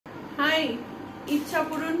High,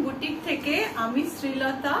 ইচ্ছাপুরন boutique থেকে আমি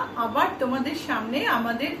শ্রীলতা আবার তোমাদের সামনে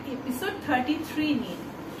আমাদের এপিসোড 33 নিয়ে।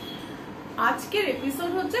 আজকের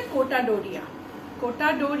এপিসোড হচ্ছে কোটা ডোরিয়া। কোটা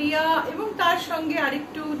ডোরিয়া এবং তার সঙ্গে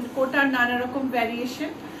আরেকটু কোটার নানা রকম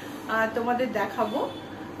ভ্যারিয়েশন তোমাদের দেখাবো।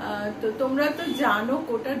 তো তোমরা তো জানো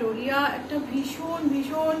কোটা ডোরিয়া একটা ভীষণ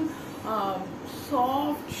ভীষণ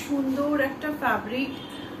সফট সুন্দর একটা ফ্যাব্রিক।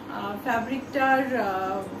 ফ্যাব্রিকটার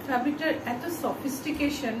এত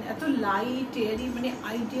সফিস্টিকেশন, এত লাইট এয়ারি, মানে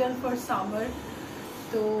আইডিয়াল ফর সামার।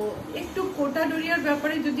 তো একটু কোটা ডোরিয়ার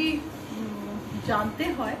ব্যাপারে যদি জানতে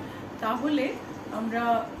হয় তাহলে আমরা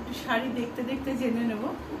শাড়ি দেখতে দেখতে জেনে নেব।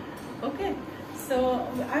 ওকে, so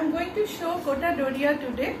I am going to show quota Doria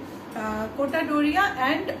today. Kota doriya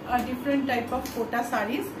and a different type of kota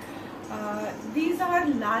sarees. These are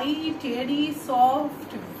light, airy, soft,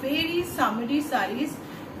 very summery sarees,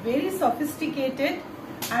 very sophisticated.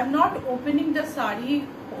 I'm not opening the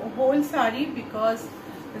whole saree because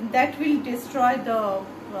that will destroy the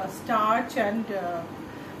starch and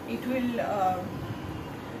it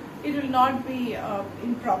will not be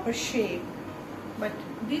in proper shape. But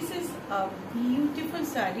this is a beautiful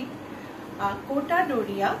saree. Quota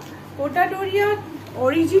Doria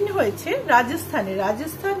origin হয়েছে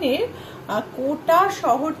রাজস্থানের কোটা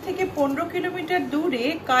শহর থেকে 15 kilometre দূরে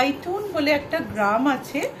কাইথুন বলে একটা গ্রাম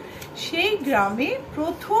আছে। সেই গ্রামে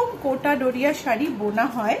প্রথম কোটা ডোরিয়া শাড়ি বোনা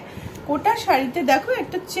হয়। কোটা শাড়িতে দেখো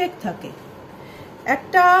একটা চেক থাকে,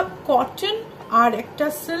 একটা কটন আর একটা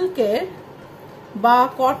সিল্কের বা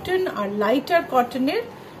কটন আর লাইটার কটনের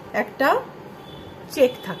একটা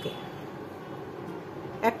চেক থাকে।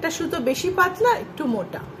 একটা সুতো বেশি পাতলা, একটু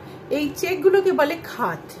মোটা, এই চেকগুলোকে বলে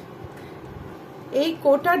খাত। এই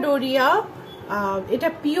কোটা ডোরিয়া, এটা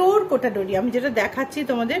পিওর কোটা ডোরিয়া, আমি যেটা দেখাচ্ছি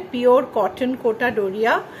তোমাদের পিওর কটন কোটা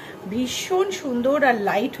ডোরিয়া, ভীষণ সুন্দর আর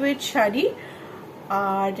লাইট ওয়েট শাড়ি।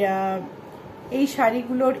 আর এই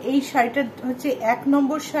শাড়িটা হচ্ছে 1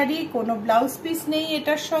 নম্বর শাড়ি, কোনো ব্লাউজ পিস নেই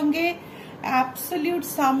এটার সঙ্গে। Absolute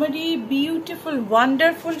summary beautiful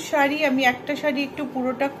wonderful sari. আমি একটা শাড়ি একটু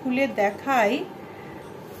পুরোটা খুলে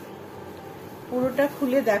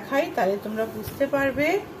দেখাই, তাহলে তোমরা বুঝতে পারবে।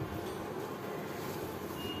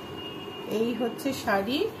 এই হচ্ছে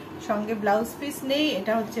শাড়ি, সঙ্গে ব্লাউজ পিস নেই।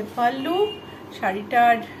 এটা হচ্ছে পাল্লু।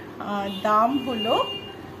 শাড়িটার দাম হলো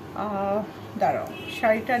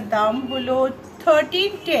শাড়িটার দাম হলো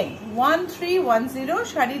 1310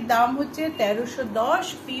 শাড়ির দাম হচ্ছে 1310।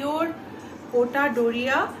 পিওর কোটা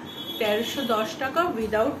ডোরিয়া 1310 টাকা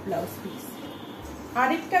উইদাউট ব্লাউজ পিস।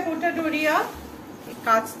 আরেকটা কোটা ডোরিয়া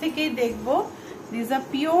কাছ থেকেই দেখবো। This is a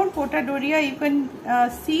pure Kota doriya. You can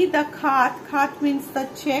see the khat. Khat means the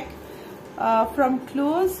check from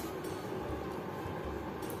close.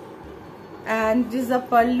 And this is a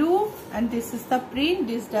pallu, and this is the print.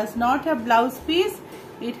 This does not have blouse piece.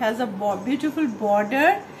 It has a beautiful border.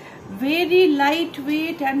 Very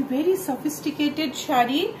lightweight and very sophisticated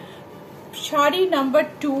shari. Shari number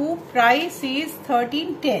 2 price is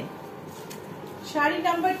 1310. Shari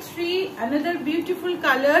number 3, another beautiful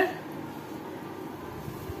color.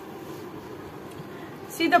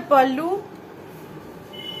 See the pallu,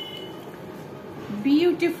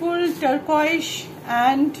 beautiful turquoise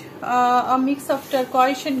and a mix of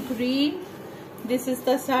turquoise and green. This is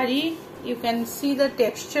the saree. You can see the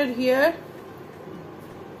texture here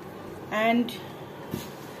and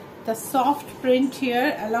the soft print here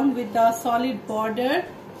along with the solid border.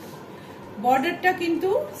 Border ta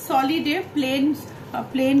kintu solid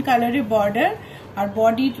plain color border আর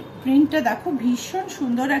বডির প্রিন্টটা দেখো ভীষণ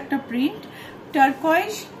সুন্দর একটা print.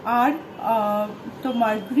 টার্কয়েজ আর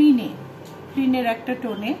তোমার গ্রিনের একটা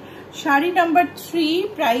টোনে। Sari number 3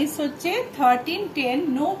 price হচ্ছে 1310,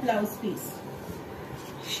 no blouse piece.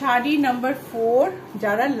 Sari number 4,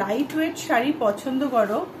 যারা লাইট ওয়েট শাড়ি পছন্দ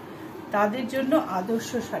করো তাদের জন্য আদর্শ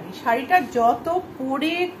শাড়ি। শাড়িটা যত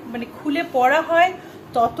পরে মানে খুলে পরা হয়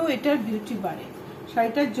তত এটার বিউটি বাড়ে।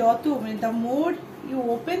 শাড়িটা যত মানে the more you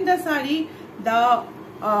open the saree, the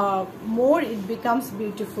more it becomes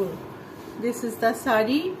beautiful. This is the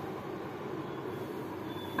saree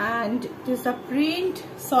and this is the print.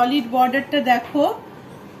 Solid border ta dekho.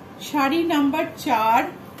 Shari number 4,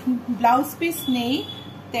 blouse piece nei,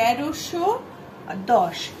 1310,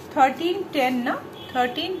 1310 na,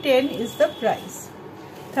 1310 is the price.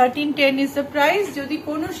 1310 is the price. jodi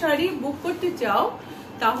kono shari book korte chao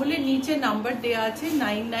তাহলে নিচে number দেয়া আছে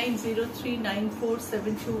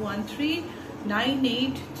 9903947213,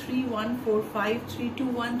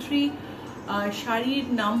 9831453213। শাড়ির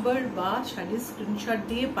number বা শাড়ির screenshot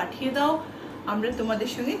দিয়ে পাঠিয়ে দাও, আমরা তোমাদের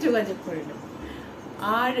সঙ্গে যোগাযোগ করে নেব।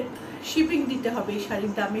 আর শিপিং দিতে হবে এই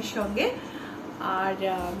শাড়ির দামের সঙ্গে। আর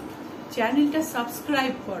চ্যানেলটা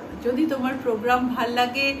সাবস্ক্রাইব করো। যদি তোমার প্রোগ্রাম ভাল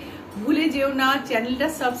লাগে ভুলে যেও না, চ্যানেলটা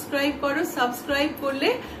সাবস্ক্রাইব করো। সাবস্ক্রাইব করলে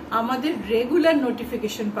আমাদের রেগুলার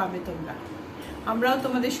নোটিফিকেশন পাবে তোমরা। আমরাও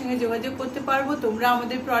তোমাদের সঙ্গে যোগাযোগ করতে পারবো, তোমরা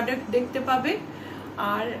আমাদের প্রোডাক্ট দেখতে পাবে।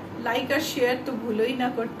 আর লাইক আর শেয়ার তো ভুলোই না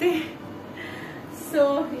করতে। সো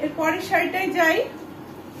এরপরের শাড়িটাই যাই।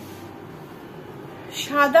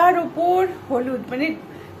 সাদার উপর হলুদ, মানে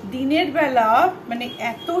দিনের বেলা মানে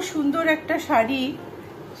এত সুন্দর একটা শাড়ি।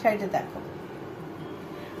 শাড়িটা দেখো,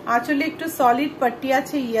 আঁচলে একটু সলিড পাট্টি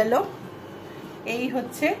আছে ইয়েলো। এই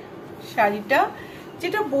হচ্ছে শাড়িটা।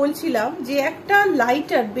 যেটা বলছিলাম যে একটা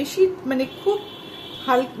লাইটার বেশি মানে খুব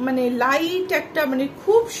হালকা মানে লাইট একটা মানে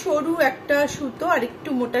খুব সরু একটা সুতো আর একটু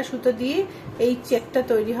মোটা সুতো দিয়ে এই চেকটা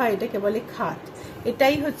তৈরি হয়, এটাকে বলে খাত।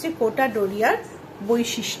 এটাই হচ্ছে কোটা ডোরিয়ার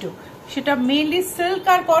বৈশিষ্ট্য। সেটা মেনলি সিল্ক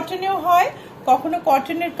আর কটনেও হয়, কখনো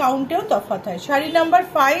কটনের কাউন্টেও তফাৎ হয়। শাড়ি নাম্বার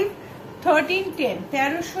 5 1310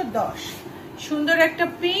 1310। সুন্দর একটা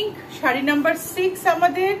পিঙ্ক। শাড়ি নাম্বার 6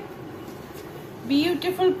 আমাদের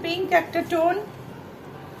বিউটিফুল পিঙ্ক একটা টোন।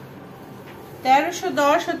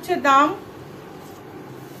 1310 হচ্ছে দাম।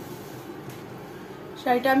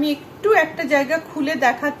 শাড়িটা আমি একটু একটা জায়গা খুলে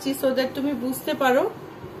দেখাচ্ছি সো দ্যাট তুমি বুঝতে পারো।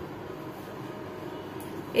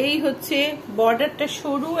 এই হচ্ছে বর্ডারটা,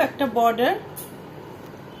 সরু একটা border.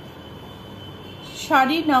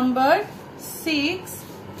 Sari number 6,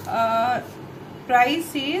 price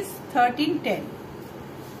is 1310।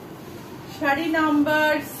 Sari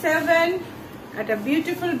number 7 একটা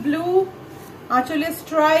বিউটিফুল ব্লু, আঁচলে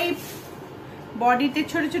স্ট্রাইপ, বডিতে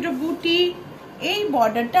ছোট ছোট বুটি। এই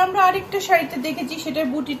বর্ডারটা আমরা আরেকটা শাড়িতে দেখেছি, সেটার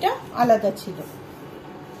বুটিটা আলাদা ছিল।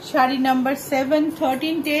 শাড়ি নাম্বার 7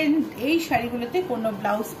 1310। এই শাড়িগুলোতে কোনো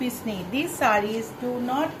ব্লাউজ পিস নেই। This sarees do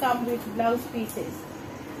not come with blouse pieces.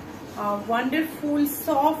 Wonderful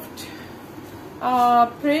soft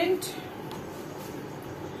print,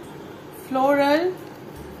 floral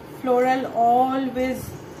always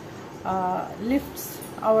lifts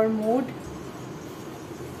our mood.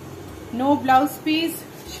 No blouse piece.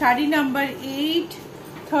 Sari number 8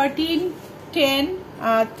 1310।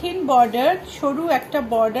 Thin border, সরু একটা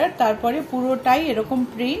বর্ডার, তারপরে পুরোটাই এরকম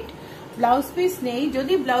প্রিন্ট। ব্লাউজ পিস নেই।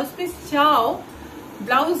 যদি ব্লাউজ পিস চাও,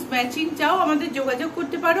 ব্লাউজ ম্যাচিং চাও, আমাদের যোগাযোগ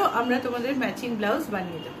করতে পারো, আমরা তোমাদের ম্যাচিং ব্লাউজ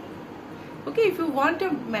বানিয়ে দেবো। Okay, if you want a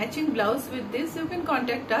matching blouse with this, you can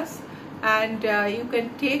contact us and you can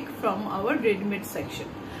take from our ready-made section.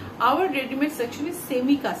 Our ready-made section is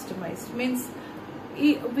semi-customized, means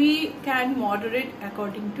we can moderate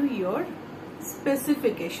according to your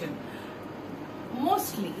specification.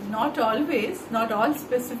 Mostly, not always, not all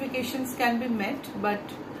specifications can be met, but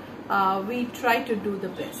we try to do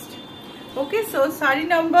the best. Okay, so sari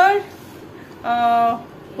number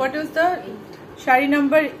what is the shari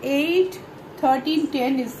number 8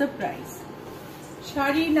 1310 is the price.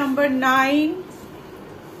 Shari number 9,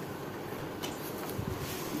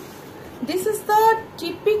 this is the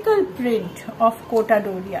typical print of Kota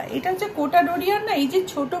doriya. এটা হচ্ছে কোটা ডোরিয়ার না, এই যে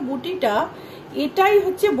ছোট বুটিটা, এটাই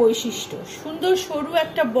হচ্ছে বৈশিষ্ট্য। সুন্দর সরু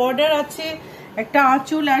একটা বর্ডার আছে, একটা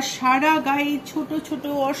আঁচল, আর সারা গায়ে ছোট ছোট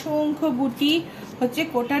অসংখ্য বুটি হচ্ছে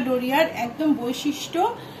কোটা ডোরিয়ার একদম বৈশিষ্ট্য।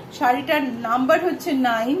 শাড়িটার নাম্বার হচ্ছে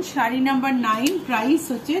 9। শাড়ি নাম্বার 9, প্রাইস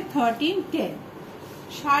হচ্ছে 1310।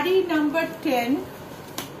 শাড়ি নাম্বার 10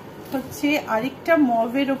 হচ্ছে আরেকটা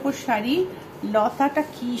মভের ওপর শাড়ি। লতাটা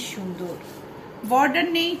কি সুন্দর, বর্ডার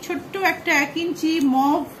নেই, ছোট্ট একটা 1 ইঞ্চি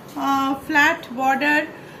মভ ফ্ল্যাট বর্ডার,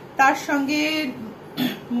 তার সঙ্গে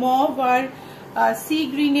মভ আর সি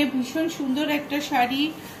গ্রিনে ভীষণ সুন্দর একটা শাড়ি।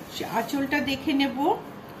 আঁচলটা দেখে নেব।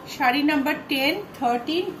 শাড়ি নাম্বার 10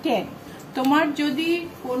 1310। তোমার যদি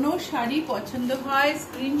কোনো শাড়ি পছন্দ হয়,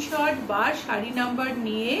 স্ক্রিনশট বা শাড়ি নাম্বার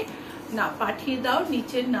নিয়ে না পাঠিয়ে দাও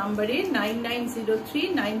নিচের নাম্বারে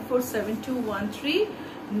 9903947213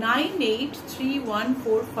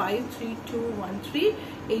 9831453213।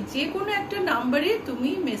 এই যে কোনো একটা নাম্বারে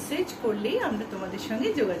তুমি মেসেজ করলেই আমরা তোমাদের সঙ্গে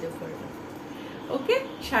যোগাযোগ করব। ওকে,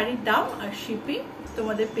 শাড়ির দাম আর শিপিং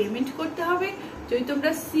তোমাদের পেমেন্ট করতে হবে। যদি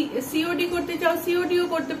তোমরা সিওডি করতে চাও সিওডিও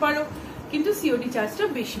করতে পারো, কিন্তু সিওডি চার্জটা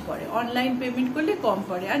বেশি পড়ে, অনলাইন পেমেন্ট করলে কম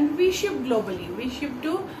পড়ে। And we sheep globally, we sheep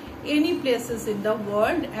two any places in the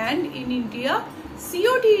world, and in India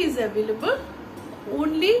COD is available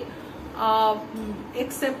only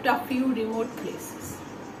except a few remote places.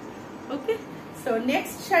 Okay, so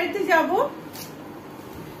next শাড়িতে যাব।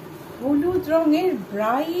 হলুদ রঙের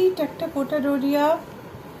ব্রাইট একটা কোটা ডোরিয়া,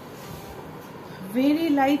 ভেরি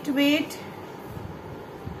লাইট ওয়েট।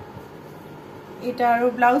 এটারও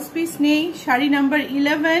blouse piece নেই। Sari number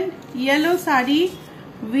 11, yellow sari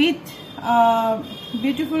with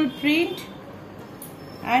beautiful print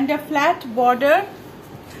and a flat border.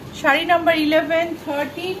 Shari number 11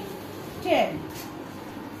 13 10,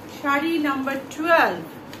 sari number 12,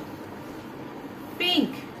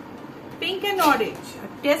 pink, pink and orange,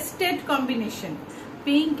 tested combination.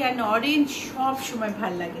 Pink and orange সব সময়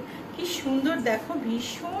ভাল লাগে, কি সুন্দর দেখো,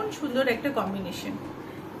 ভীষণ সুন্দর একটা কম্বিনেশন।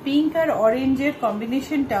 পিঙ্ক আর অরেঞ্জের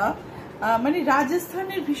কম্বিনেশনটা মানে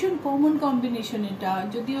রাজস্থানের ভীষণ কমন কম্বিনেশন এটা,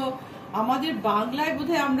 যদিও আমাদের বাংলায়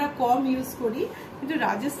বোধহয় আমরা কম ইউজ করি, কিন্তু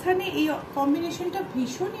রাজস্থানে এই কম্বিনেশনটা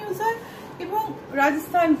ভীষণ ইউজ হয় এবং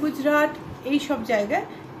রাজস্থান, গুজরাট এই সব জায়গায়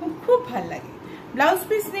খুব ভাল লাগে। ব্লাউজ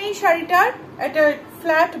পিস নেই শাড়িটার, একটা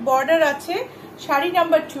ফ্ল্যাট বর্ডার আছে। শাড়ি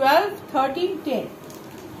নাম্বার 12, 13, 10,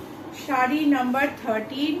 শাড়ি নাম্বার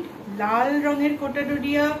 13, লাল রঙের কোটা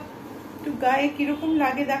ডোরিয়া। একটু গায়ে কিরকম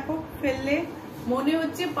লাগে দেখো, ফেললে মনে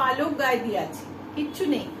হচ্ছে পালক গায়ে দিয়ে আছে, কিচ্ছু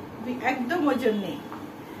নেই, একদম ওজন নেই।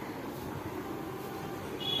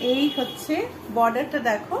 এই হচ্ছে বর্ডারটা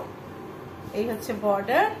দেখো, এই হচ্ছে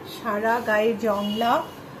বর্ডার, সারা গায়ে জংলা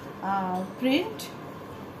প্রিন্ট।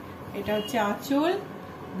 এটা হচ্ছে আঁচল।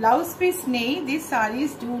 ব্লাউজ পিস নেই, this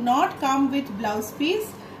series do not come with blouse piece.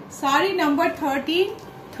 Sari number 13,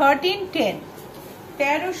 10,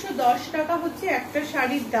 1310 টাকা হচ্ছে একটা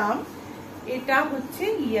শাড়ির দাম। এটা হচ্ছে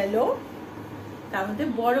ইয়েলো, তার মধ্যে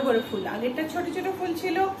বড় বড় ফুল, আগেরটা ছোট ছোট ফুল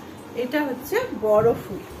ছিল, এটা হচ্ছে বড়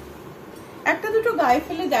ফুল। একটা দুটো গায়ে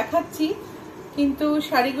ফেলে দেখাচ্ছি, কিন্তু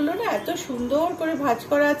শাড়িগুলো না এত সুন্দর করে ভাঁজ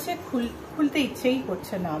করা আছে, খুলতে ইচ্ছেই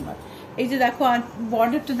করছে না আমার। এই যে দেখো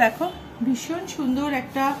বর্ডারটা দেখো, ভীষণ সুন্দর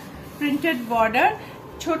একটা প্রিন্টেড বর্ডার,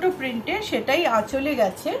 ছোট প্রিন্টে, সেটাই আঁচলে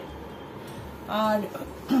গেছে, আর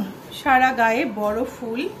সারা গায়ে বড়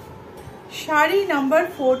ফুল। Sari number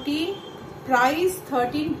 14, price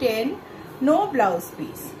 13, 10, no blouse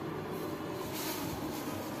piece.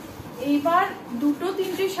 এইবার দুটো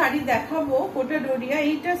তিনটে শাড়ি দেখাবো কোটা ডোরিয়া,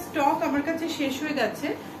 এইটা স্টক আমার কাছে শেষ হয়ে গেছে,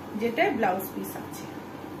 যেটায় ব্লাউজ পিস আছে।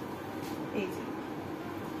 এই যে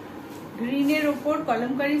গ্রিনের ওপর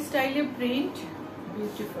কলমকারি স্টাইলে প্রিন্ট,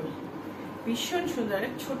 বিউটিফুল, ভীষণ সুন্দর,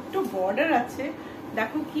 ছোট্ট বর্ডার আছে,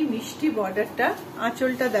 দেখো কি মিষ্টি বর্ডারটা।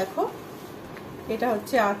 আঁচলটা দেখো, এটা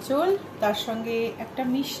হচ্ছে আঁচল, তার সঙ্গে একটা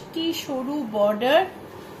মিষ্টি সরু বর্ডার,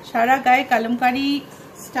 সারা গায়ে কলমকারি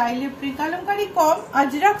স্টাইলে প্রিন্ট, কলমকারি কম,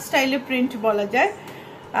 আজরাক স্টাইলে প্রিন্ট বলা যায়,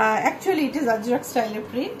 অ্যাকচুয়ালি ইট ইজ আজরাক স্টাইলে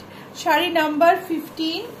প্রিন্ট। শাড়ি নাম্বার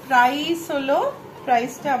 15, প্রাইস হলো,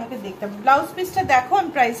 প্রাইসটা আমাকে দেখতে হবে, ব্লাউজ পিসটা দেখো,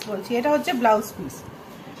 আমি প্রাইস বলছি, এটা হচ্ছে ব্লাউজ পিস।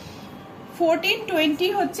 1420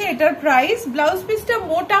 হচ্ছে এটার প্রাইস। ব্লাউজ পিসটা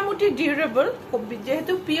মোটামুটি ডিউরেবল,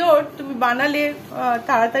 যেহেতু পিওর, তুমি বানালে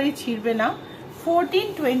তাড়াতাড়ি ছিঁড়বে না।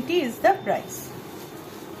 1420 ইজ দ্য প্রাইস।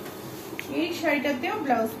 এই শাড়িটাতেও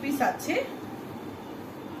ব্লাউজ পিস আছে।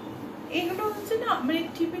 এগুলো হচ্ছে না মানে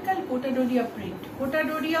টিপিক্যাল কোটা ডোরিয়া প্রিন্ট। কোটা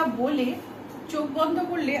ডোরিয়া বলে চোখ বন্ধ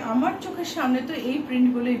করলে আমার চোখের সামনে তো এই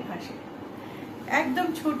প্রিন্টগুলোই ভাসে। একদম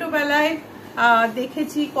ছোটবেলায়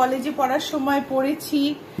দেখেছি, কলেজে পড়ার সময় পরেছি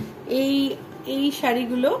এই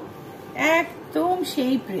শাড়িগুলো, একদম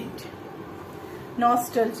সেই print,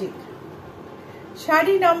 nostalgic.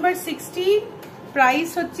 Sari number 16, price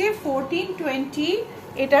হচ্ছে 1420,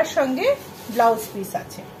 এটার সঙ্গে ব্লাউজ পিস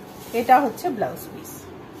আছে, এটা হচ্ছে blouse piece.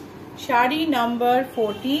 Sari number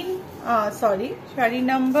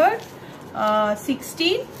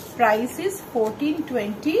 16, price is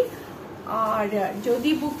 1420। আর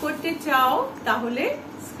যদি বুক করতে চাও তাহলে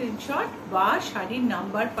স্ক্রিনশট বা শাড়ির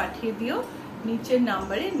নাম্বার পাঠিয়ে দিও নিচের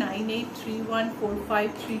নাম্বারে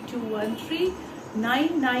 9831453213,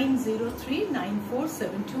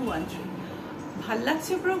 9903947213। ভাল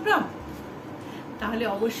লাগছে প্রোগ্রাম? তাহলে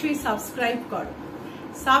অবশ্যই সাবস্ক্রাইব করো,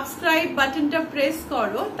 সাবস্ক্রাইব বাটনটা প্রেস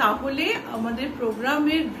করো, তাহলে আমাদের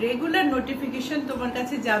প্রোগ্রামের রেগুলার নোটিফিকেশন তোমার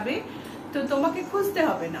কাছে যাবে, তো তোমাকে খুঁজতে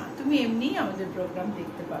হবে না, তুমি এমনিই আমাদের প্রোগ্রাম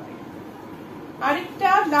দেখতে পাবে।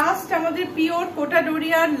 আরেকটা লাস্ট আমাদের পিওর কোটা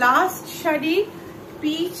ডোরিয়ার লাস্ট শাড়ি,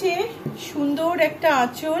 পিচে সুন্দর একটা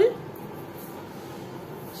আঁচল,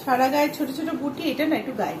 সারা গায়ে ছোট ছোট বুটি, এটা না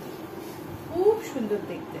একটু গায়ে খুব সুন্দর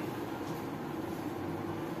দেখতে,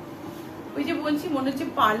 ওই যে বলছি মনে হচ্ছে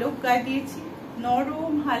পালক গায়ে দিয়েছি,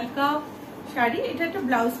 নরম হালকা শাড়ি। এটা একটা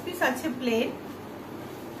ব্লাউজ পিস আছে প্লেন,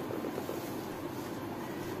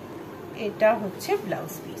 এটা হচ্ছে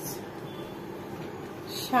ব্লাউজ পিস।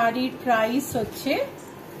 শাড়ির প্রাইস হচ্ছে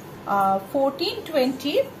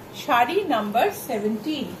 1420, শাড়ি নাম্বার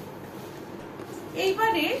 17।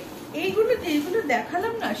 এইবারে এইগুলো যেগুলো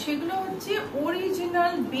দেখালাম না, সেগুলো হচ্ছে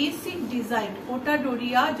অরিজিনাল বেসিক ডিজাইন। কোটা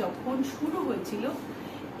ডোরিয়া যখন শুরু হয়েছিল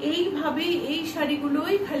এইভাবেই এই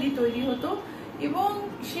শাড়িগুলোই খালি তৈরি হতো, এবং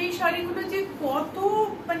সেই শাড়িগুলো যে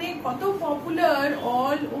কত popular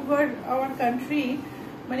all over our country,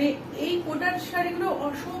 মানে এই কোটার শাড়িগুলো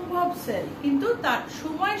অসম্ভব সেল, কিন্তু তার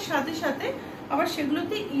সময়ের সাথে সাথে আবার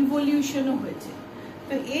সেগুলোতে ইভলিউশনও হয়েছে।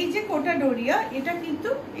 তো এই যে কোটা ডোরিয়া, এটা কিন্তু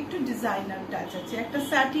একটু ডিজাইনার টাচ আছে, একটা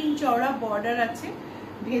স্যাটিন চওড়া বর্ডার আছে,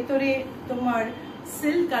 ভেতরে তোমার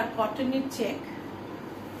সিল্ক আর কটনের চেক।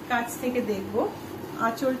 কাছ থেকে দেখবো,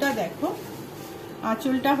 আঁচলটা দেখো,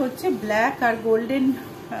 আঁচলটা হচ্ছে ব্ল্যাক আর গোল্ডেন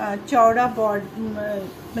চওড়া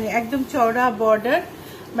মানে একদম চওড়া বর্ডার,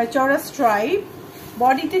 মানে চওড়া স্ট্রাইপ।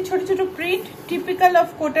 বডিতে ছোট ছোট print, typical of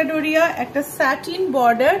quota Doria, একটা স্যাটিন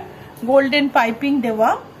বর্ডার, গোল্ডেন পাইপিং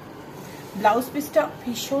দেওয়া। ব্লাউজ পিসটা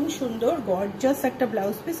ভীষণ সুন্দর, গর্জাস একটা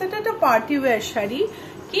ব্লাউজ পিস। এটা একটা পার্টি ওয়্যার শাড়ি,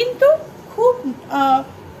 কিন্তু খুব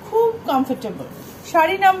খুব comfortable.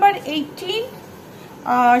 Sari number 18,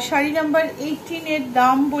 sari number 18 এর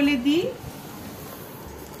দাম বলে দিই।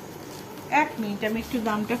 এক মিনিট, আমি একটু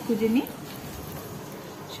দামটা খুঁজে নিই।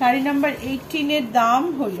 শাড়ি নাম্বার 18 এর দাম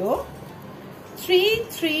হলো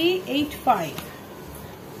 3385।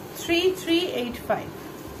 3385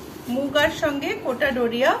 মুগার সঙ্গে কোটা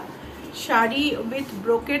Doria sari with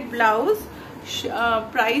brocade blouse.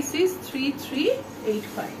 Price is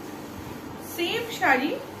 3385। Same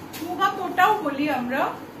sari, muga কোটাও বলি আমরা,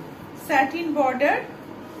 স্যাটিন বর্ডার,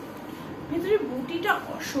 ভিতরে বুটিটা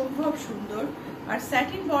অসম্ভব সুন্দর, আর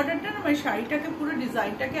স্যাটিন বর্ডারটা না মানে শাড়িটাকে পুরো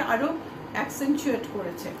ডিজাইনটাকে আরো অ্যাকসেন্চুয়েট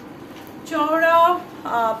করেছে। চওড়া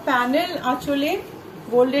প্যানেল আঁচলে,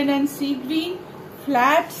 golden and sea green,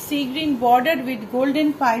 flat sea green border with golden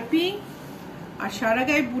piping. আর সারা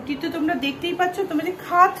গায়ে বুটি তো তোমরা দেখতেই পাচ্ছ। তোমরা যে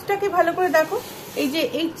খাতটাকে ভালো করে দেখো, এই যে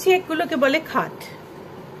এই চেক গুলোকে বলে খাত।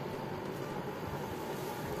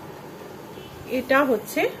 এটা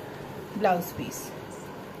হচ্ছে blouse piece.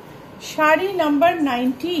 Sari number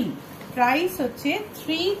 19, price হচ্ছে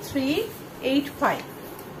 3385।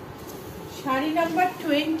 শাড়ি নাম্বার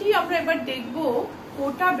 20 আমরা এবার দেখবো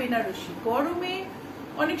কোটা বেনারসি। গরমে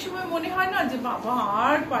অনেক সময় মনে হয় না যে বাবা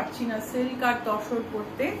আর পারছি না সিল্ক আর তসর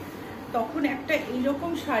পরতে, তখন একটা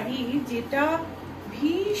এইরকম শাড়ি যেটা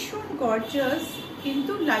ভীষণ গর্জাস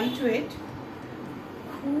কিন্তু লাইট ওয়েট,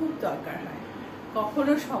 খুব দরকার হয়।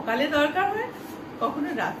 কখনো সকালে দরকার হয়, কখনো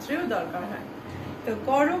রাত্রেও দরকার হয়। তো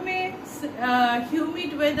গরমে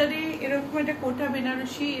হিউমিড ওয়েদারে এরকম একটা কোটা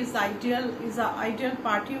Banarasi is ideal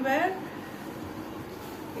party wear.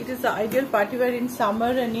 It is the ideal party wear in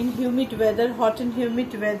summer and in humid weather, hot and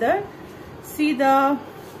humid weather. See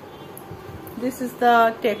this is the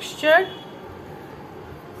texture.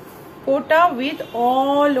 Kota with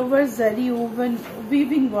all over zari woven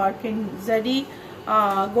weaving work in zari,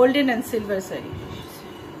 golden and silver zari.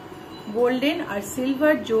 Golden R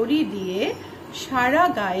silver জড়ি দিয়ে সারা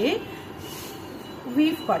গায়ে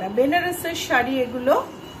we've করা বেনারসের শাড়ি এগুলো।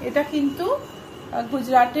 এটা কিন্তু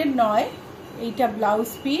গুজরাটের নয়, এইটা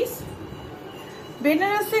ব্লাউজ পিস।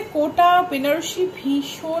 বেনারসে কোটা বেনারসি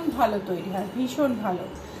ভীষণ ভালো তৈরি হয়, ভীষণ ভালো।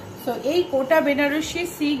 সো এই কোটা বেনারসি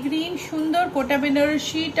সি গ্রিন সুন্দর কোটা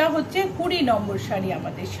বেনারসিটা হচ্ছে 20 নম্বর শাড়ি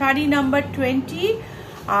আমাদের, শাড়ি নাম্বার 20।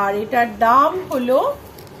 আর এটার দাম হলো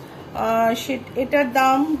এটার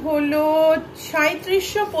দাম হলো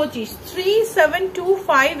 3725।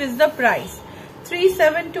 3725 is the price.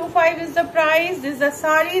 3725 is the price. This is the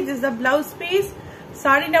saree, this is the blouse piece.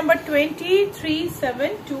 Sari number 20,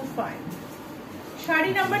 3725।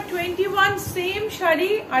 Sari number 21 same sari,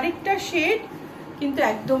 আরেকটা শেড কিন্তু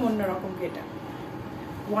একদম অন্যরকম। এটা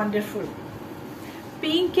ওয়ান্ডারফুল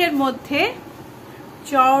পিঙ্কের মধ্যে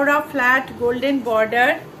চওড়া ফ্ল্যাট গোল্ডেন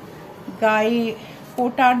বর্ডার, গায়ে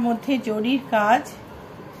কোটার মধ্যে জরির কাজ।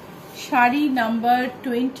 শাড়ি নাম্বার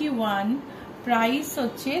 21, প্রাইস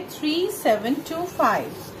হচ্ছে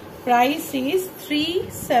 3725। Price is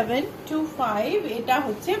 3725। এটা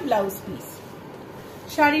হচ্ছে ব্লাউজ পিস।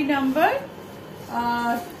 শাড়ি নাম্বার,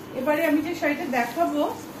 এবারে আমি যে শাড়িটা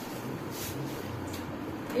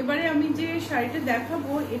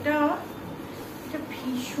দেখাবো, এটা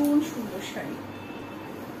ভীষণ সুন্দর শাড়ি।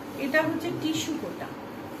 এটা হচ্ছে টিস্যু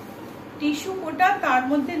কোটা, তার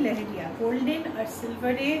মধ্যে লেহেরিয়া, গোল্ডেন আর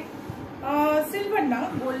সিলভারে, সিলভার না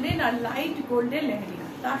গোল্ডেন আর লাইট গোল্ডেন লেহেরিয়া,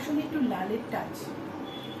 তার সঙ্গে একটু লালের টাচ।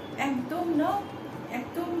 একদম না,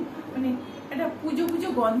 একদম মানে একটা পুজো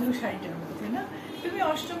গন্ধ শাড়িটার মধ্যে না। তুমি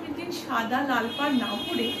অষ্টমীর দিন সাদা লাল পাড় না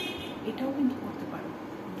পরে এটাও কিন্তু করতে পারো,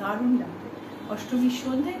 দারুণ লাগবে। অষ্টমীর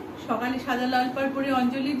সন্ধে সকালে সাদা লাল পাড় পরে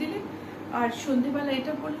অঞ্জলি দিলে, আর সন্ধেবেলা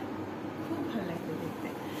এটা পরলে খুব ভালো লাগবে দেখতে।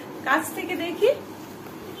 কাছ থেকে দেখি,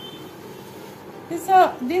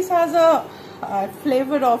 this has a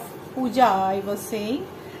flavor of puja, I was saying.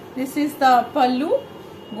 This is the pallu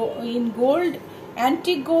in gold,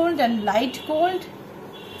 antique gold and light gold.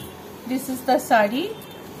 This is the sari.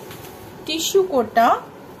 Tissue kota,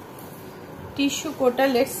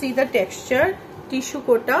 let's see the texture. Tissue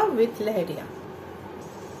kota with leheria.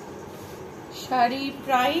 Shari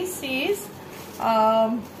price is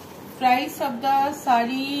price of the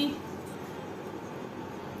saree,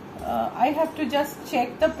 I have to just check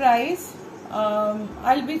the price.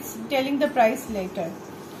 I'll be telling the price later.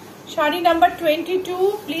 Shari number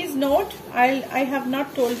 22, please note, I have not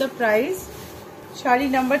told the price. Shari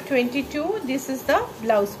number 22, this is the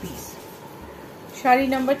blouse piece. Shari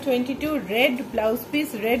number 22, red blouse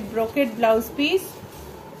piece, red brocade blouse piece,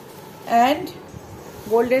 and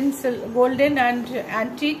golden and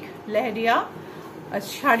antique lehriya.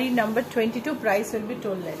 Shari number 22, price will be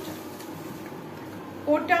told later.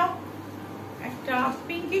 Kota, একটা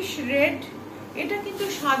pinkish red, এটা কিন্তু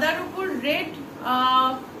সাদার উপর red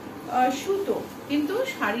সুতো, কিন্তু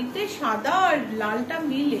শাড়িতে সাদা আর লালটা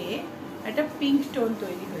মিলে একটা পিঙ্ক টোন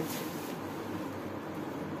তৈরি হয়েছে।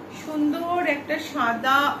 সুন্দর একটা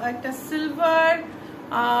সাদা, একটা সিলভার,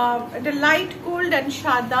 একটা লাইট গোল্ড আর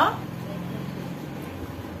সাদা,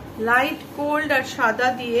 লাইট গোল্ড আর সাদা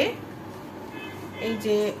দিয়ে এই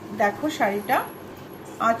যে দেখো শাড়িটা।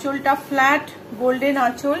 আঁচলটা ফ্ল্যাট গোল্ডেন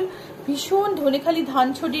আঁচল, ভীষণ ধনেখালি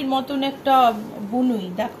ধানছড়ির মতন একটা বুনুই,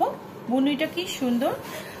 দেখো বুনুইটা কি সুন্দর।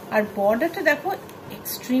 আর বর্ডারটা দেখো,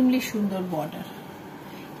 এক্সট্রিমলি সুন্দর বর্ডার।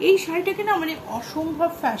 এই শাড়িটাকে না মানে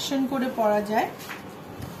অসম্ভব ফ্যাশন করে পরা যায়।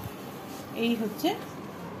 এই হচ্ছে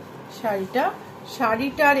শাড়িটা।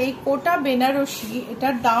 শাড়িটার এই কোটা বেনারসি,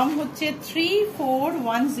 এটার দাম হচ্ছে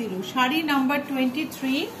 3410। শাড়ি নাম্বার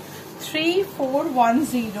 23,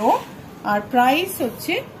 3410, আর প্রাইস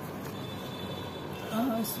হচ্ছে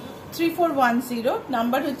 3410,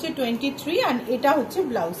 নাম্বার হচ্ছে 23, আর এটা হচ্ছে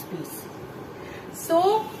ব্লাউজ পিস। সো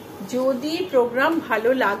যদি প্রোগ্রাম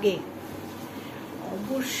ভালো লাগে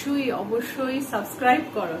অবশ্যই অবশ্যই সাবস্ক্রাইব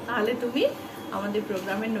করো, তাহলে তুমি আমাদের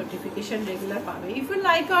প্রোগ্রামের নোটিফিকেশন রেগুলার পাবে। If you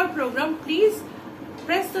like our programme, please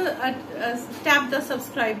press the tap the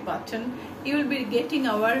subscribe button. You will be getting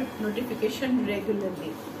our notification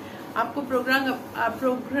regularly. आपको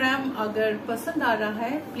प्रोग्राम अगर पसंद आ रहा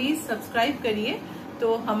है, प्लीज सब्सक्राइब करिए, तो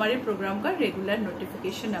हमारे प्रोग्राम का रेगुलर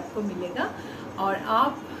नोटिफिकेशन आपको मिलेगा। और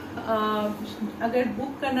आप अगर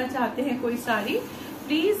बुक करना चाहते हैं कोई साड़ी,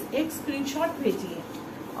 प्लीज एक स्क्रीनशॉट भेजिए,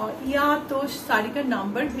 और या तो साड़ी का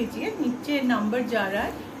नंबर भेजिए। नीचे नंबर जा रहा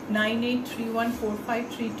है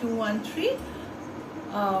 9831453213,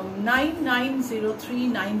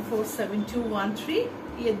 9903947213।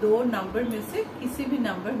 ये दो नंबर में से किसी भी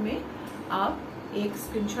नंबर में आप एक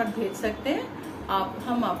स्क्रीनशॉट भेज सकते हैं,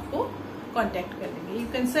 हम आपको कांटेक्ट कर लेंगे। यू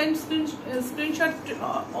कैन सेंड स्क्रीनशॉट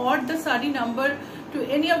और the sari number two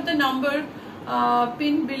any of the number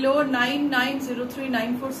pin below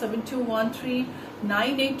 9903947213,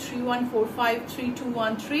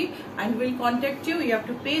 9831453213, and we'll contact you. You have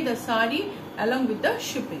to pay the sari along with the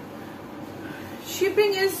shipping.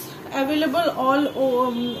 Shipping is available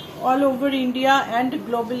all over India and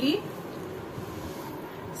globally.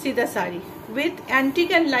 See the sari with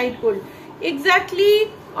antique and light gold, exactly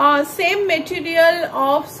same material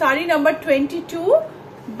of sari number 22,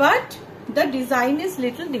 but the design is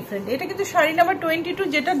little different. এটা কিন্তু sari number 22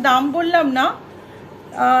 যেটা দাম বললাম না,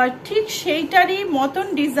 ঠিক সেইটারই মতন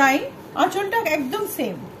design. আঁচলটা একদম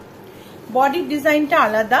সেম, বডির ডিজাইনটা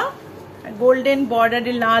আলাদা, গোল্ডেন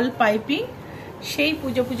বর্ডারে লাল পাইপিং, সেই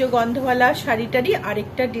পুজো পুজো গন্ধওয়ালা শাড়িটারই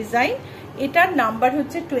আরেকটা ডিজাইন। এটার নাম্বার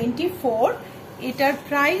হচ্ছে 24। এটার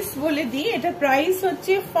প্রাইস বলে দিই, এটার প্রাইস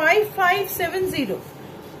হচ্ছে 5570।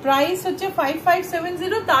 প্রাইস হচ্ছে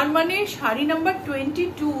 5570, তার মানে শাড়ি নাম্বার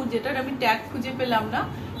 22 যেটার আমি ট্যাগ খুঁজে পেলাম না,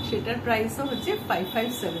 সেটার প্রাইসও হচ্ছে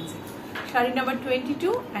 5570। Sari number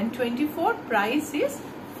 22 and 24, price is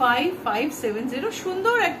 5570।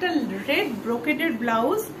 সুন্দর একটা রেড ব্রোকেডের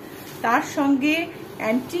ব্লাউজ, তার সঙ্গে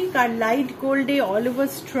antique R light গোল্ডে all over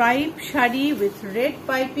stripe sari with red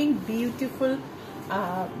piping, beautiful,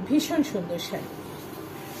 ভীষণ সুন্দর শাড়ি।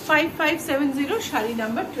 5570 শাড়ি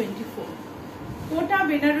নাম্বার 24। কোটা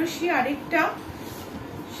বেনারসি আরেকটা,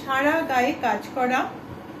 সারা গায়ে কাজ করা,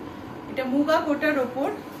 এটা মুগা কোটার ওপর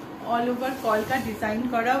অল ওভার কলকা ডিজাইন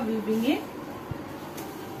করা উইভিং এ।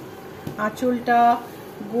 আঁচলটা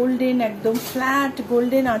গোল্ডেন, একদম ফ্ল্যাট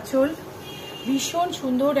গোল্ডেন আঁচল, ভীষণ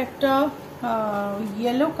সুন্দর একটা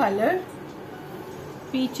ইয়েলো কালার,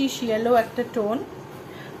 পিচিশ ইয়েলো একটা টোন।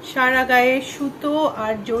 সারা গায়ে সুতো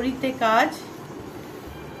আর জড়িতে কাজ,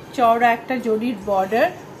 চওড়া একটা জড়ির বর্ডার।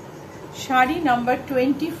 শাড়ি নাম্বার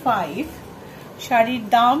 25। শাড়ির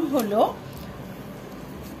দাম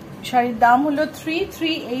হলো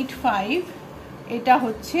 3385। এটা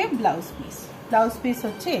হচ্ছে ব্লাউজ পিস, ব্লাউজ পিস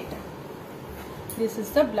হচ্ছে এটা। This is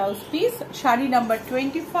the blouse piece. Sari number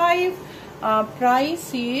 25, price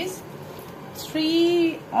is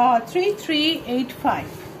 3385।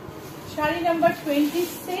 Sari number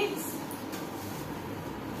 26,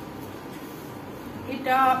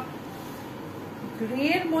 এটা গ্রে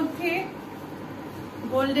এর মধ্যে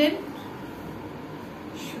গোল্ডেন,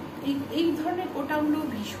 এই ধরনের কোটাগুলো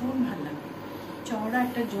ভীষণ ভালো লাগে। চওড়া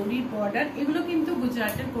একটা জরির বর্ডার, এগুলো কিন্তু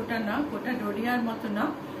গুজরাটের কোটা না, কোটা ডোরিয়ার মতো না,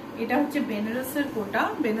 এটা হচ্ছে বেনারসের কোটা,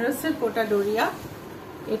 বেনারসের কোটা ডোরিয়া।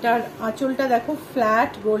 এটার আঁচলটা দেখো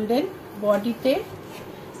ফ্ল্যাট গোল্ডেন বডিতে।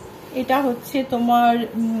 এটা হচ্ছে তোমার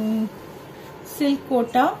সিল্ক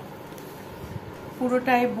কোটা,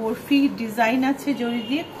 পুরোটায় বরফি ডিজাইন আছে জরি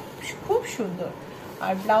দিয়ে, খুব সুন্দর।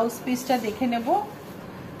 আর ব্লাউজ পিসটা দেখে নেব।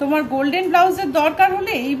 তোমার গোল্ডেন ব্লাউজের দরকার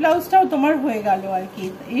হলে এই ব্লাউজটাও তোমার হয়ে গেল আর কি,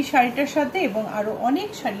 এই শাড়িটার সাথে এবং আরো অনেক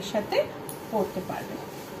শাড়ির সাথে পরতে পারবে।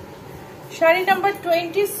 শাড়ি নাম্বার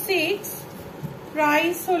 26,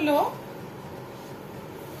 প্রাইস হলো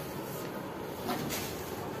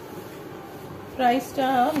প্রাইসটা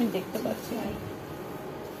আমি দেখতে পাচ্ছি।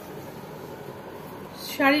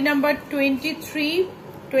 শাড়ি নাম্বার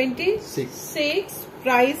 26,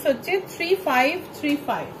 প্রাইস হচ্ছে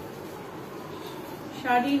 3535।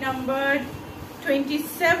 শাড়ি নাম্বার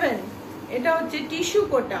 27, এটা হচ্ছে টিস্যু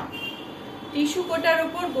কোটা, টিস্যু কোটার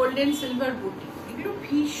উপর গোল্ডেন সিলভার বুটি। এগুলো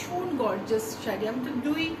ভীষণ গর্জাস শাড়ি, আমি তো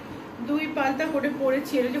দুই পাল্টা করে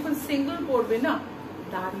পরেছি, এটা যখন সিঙ্গেল পরবে না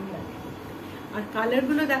দারুণ লাগে। আর কালার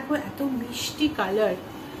গুলো দেখো, এত মিষ্টি কালার,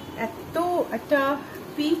 এত একটা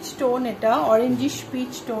পিচ টোন, এটা orangish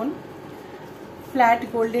pitch tone, flat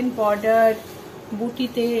golden border,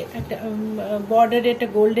 বুটিতে একটা বর্ডারে একটা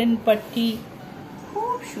গোল্ডেন পাট্টি,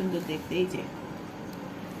 খুব সুন্দর দেখতে। এই যে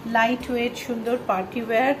লাইট ওয়েট সুন্দর party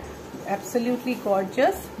wear, absolutely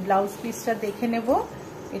gorgeous. Blouse পিসটা দেখে নেব,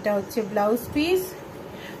 এটা হচ্ছে ব্লাউজ পিস।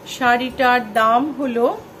 শাড়িটার দাম হলো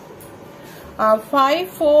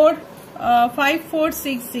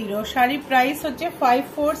 5460, শাড়ির প্রাইস হচ্ছে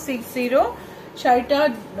 5460। শাড়িটার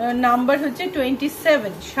নাম্বার হচ্ছে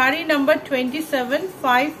 27, শাড়ি নাম্বার 27,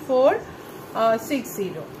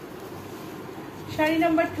 5460। শাড়ি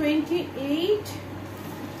নাম্বার 28,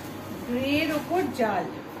 গ্রের ওপর জাল,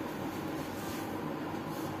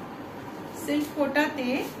 সিল্ক কোটাতে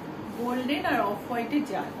গোল্ডেন আর অফ হোয়াইটে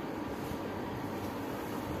জাল,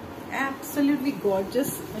 অ্যাবসলিউটলি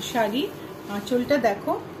গর্জাস শাড়ি। আঁচলটা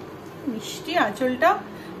দেখো, মিষ্টি আঁচলটা,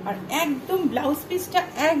 আর একদম ব্লাউজ পিসটা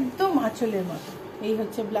একদম আঁচলের মতো। এই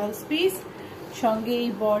হচ্ছে ব্লাউজ পিস, সঙ্গে এই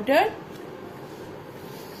বর্ডার,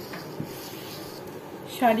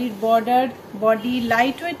 শাড়ির বর্ডার, বডি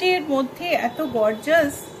লাইট ওয়েটের মধ্যে এত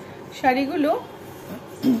গর্জাস শাড়িগুলো।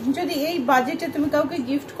 যদি এই বাজেটে তুমি কাউকে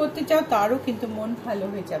গিফট করতে চাও তারও কিন্তু মন ভালো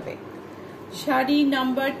হয়ে যাবে। শাড়ি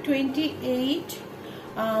নাম্বার 28,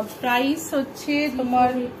 প্রাইস হচ্ছে তোমার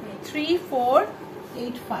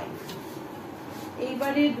 3485।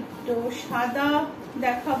 এইবারে দুটো সাদা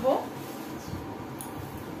দেখাবো।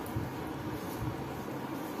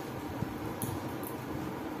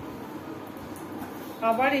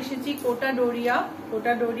 আবার এসেছি কোটা ডোরিয়া,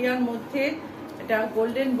 কোটা ডোরিয়ার মধ্যে এটা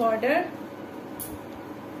গোল্ডেন বর্ডার,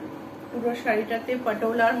 পুরো শাড়িটাতে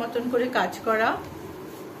পটোলার মতন করে কাজ করা,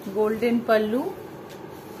 গোল্ডেন পাল্লু,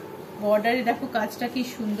 বর্ডারে দেখো কাজটা কি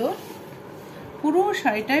সুন্দর, পুরো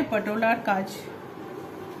শাড়িটায় পটোলার কাজ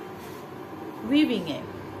উইভিং এ।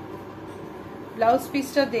 ব্লাউজ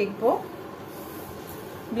পিসটা দেখবো,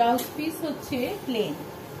 ব্লাউজ পিস হচ্ছে প্লেন,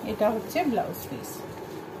 এটা হচ্ছে ব্লাউজ পিস।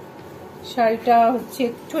 শাড়িটা হচ্ছে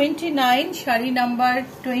 29, শাড়ি নাম্বার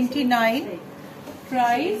 29,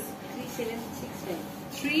 প্রাইস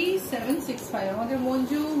 3765। আমাদের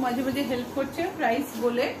মঞ্জু মাঝে মাঝে হেল্প করছে প্রাইস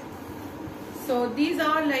বলে। So these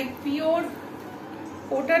are like pure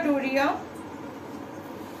quota Doria,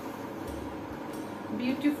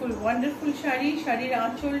 beautiful wonderful sari. শাড়ির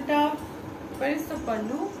আঁচলটা, where is the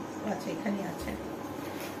pallu? আচ্ছা এখানে আছে।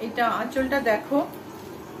 এটা আঁচলটা দেখো,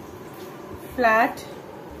 ফ্ল্যাট,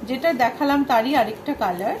 যেটা দেখালাম তারই আরেকটা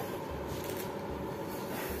কালার।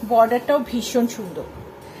 বর্ডারটাও ভীষণ সুন্দর,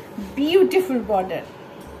 beautiful border,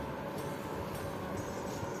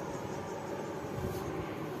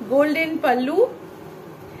 golden pallu.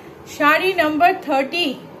 Sari number 30,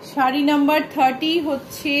 sari number 30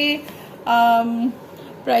 হচ্ছে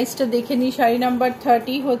প্রাইসটা দেখে নি। শাড়ি নাম্বার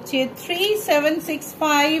 30 হচ্ছে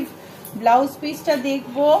 3765। ব্লাউজ পিসটা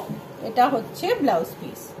দেখবো, এটা হচ্ছে ব্লাউজ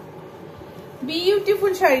পিস।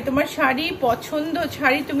 বিউটিফুল শাড়ি, তোমার শাড়ি পছন্দ,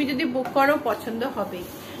 শাড়ি তুমি যদি বুক করো পছন্দ হবে।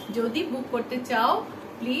 যদি বুক করতে চাও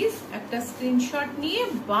প্লিজ একটা স্ক্রিনশট নিয়ে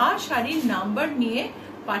বা শাড়ির নাম্বার নিয়ে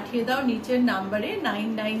পাঠিয়ে দাও নিচের নাম্বারে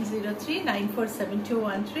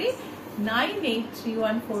 9903947213,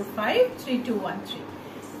 9831453213।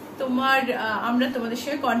 আমরা তোমাদের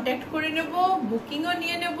সঙ্গে কন্ট্যাক্ট করে নেব, বুকিংও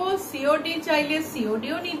নিয়ে নেব। সিওডি চাইলে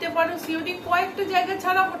সিওডিও নিতে পারো। সিওডি কয়েকটা জায়গা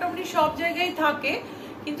ছাড়া মোটামুটি সব জায়গায় থাকে,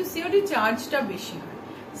 কিন্তু সিওডি চার্জটা বেশি হয়।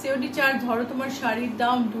 সিওডি চার্জ ধরো তোমার শাড়ির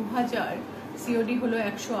দাম 2000, সিওডি হলো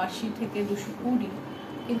 180 থেকে 220,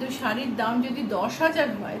 কিন্তু শাড়ির দাম যদি 10,000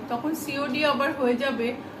 হয় তখন সিওডি আবার হয়ে যাবে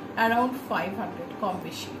অ্যারাউন্ড 500 কম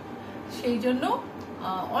বেশি। সেই জন্য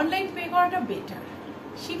অনলাইন পে করাটা বেটার।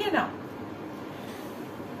 শিখে নাও।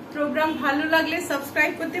 প্রোগ্রাম ভালো লাগলে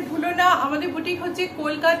সাবস্ক্রাইব করতে ভুলো না। আমাদের বুটিক হচ্ছে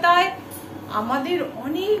কলকাতায়। আমাদের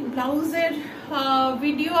অনেক ব্লাউজের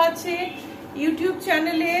ভিডিও আছে ইউটিউব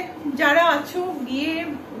চ্যানেলে, যারা আছো গিয়ে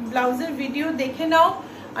ব্লাউজের ভিডিও দেখে নাও।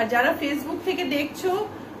 আর যারা ফেসবুক থেকে দেখছো,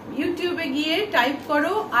 ইউটিউবে গিয়ে টাইপ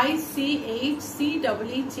করো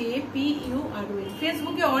ICHCHAPURON।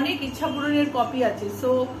 ফেসবুকে অনেক ইচ্ছাপূরণের কপি আছে,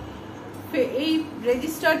 সো এই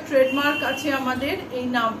রেজিস্টার্ড ট্রেডমার্ক আছে আমাদের। এই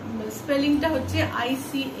নাম স্পেলিংটা হচ্ছে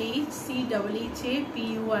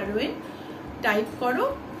ICHCHAPURON। টাইপ করো,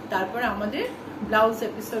 তারপর আমাদের ব্লাউজ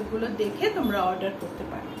এপিসোডগুলো দেখে তোমরা অর্ডার করতে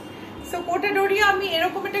পারো। সো কোটা ডোরিয়া আমি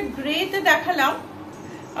এরকম একটা গ্রেতে দেখালাম,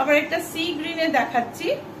 আবার একটা সি গ্রিনে দেখাচ্ছি।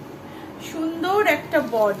 সুন্দর একটা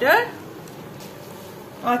বর্ডার,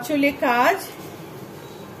 আঁচলে কাজ,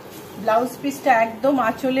 ব্লাউজ পিসটা একদম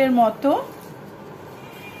আঁচলের মতো।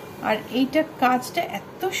 আর এইটা কাজটা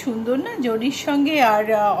এত সুন্দর না, জরির সঙ্গে আর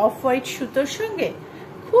অফ হোয়াইট সুতোর সঙ্গে,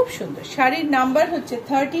 খুব সুন্দর। শাড়ির নাম্বার হচ্ছে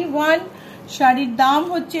 31, শাড়ির দাম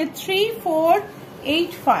হচ্ছে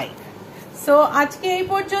 3485। সো আজকে এই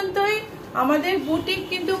পর্যন্তই। আমাদের বুটিক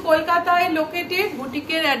কিন্তু কলকাতায় লোকেটেড।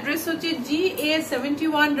 বুটিকের অ্যাড্রেস হচ্ছে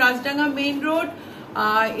GA71 রাজডাঙ্গা মেইন রোড।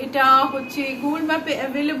 এটা হচ্ছে গুগল ম্যাপে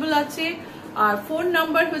অ্যাভেলেবল আছে। আর ফোন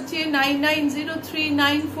নাম্বার হচ্ছে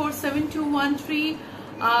 9903947213,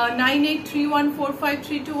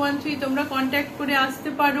 9831453213। তোমরা কন্ট্যাক্ট করে আসতে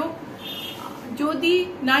পারো। যদি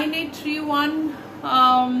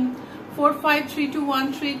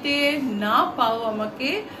 9831453213-তে না পাও আমাকে,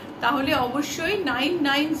 তাহলে অবশ্যই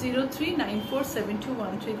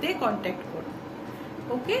 9903947213-তে কন্ট্যাক্ট করো।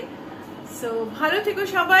 ওকে, সো ভালো থেকো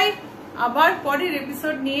সবাই। আবার পরের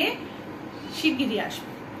এপিসোড নিয়ে শিগগিরই আসবে।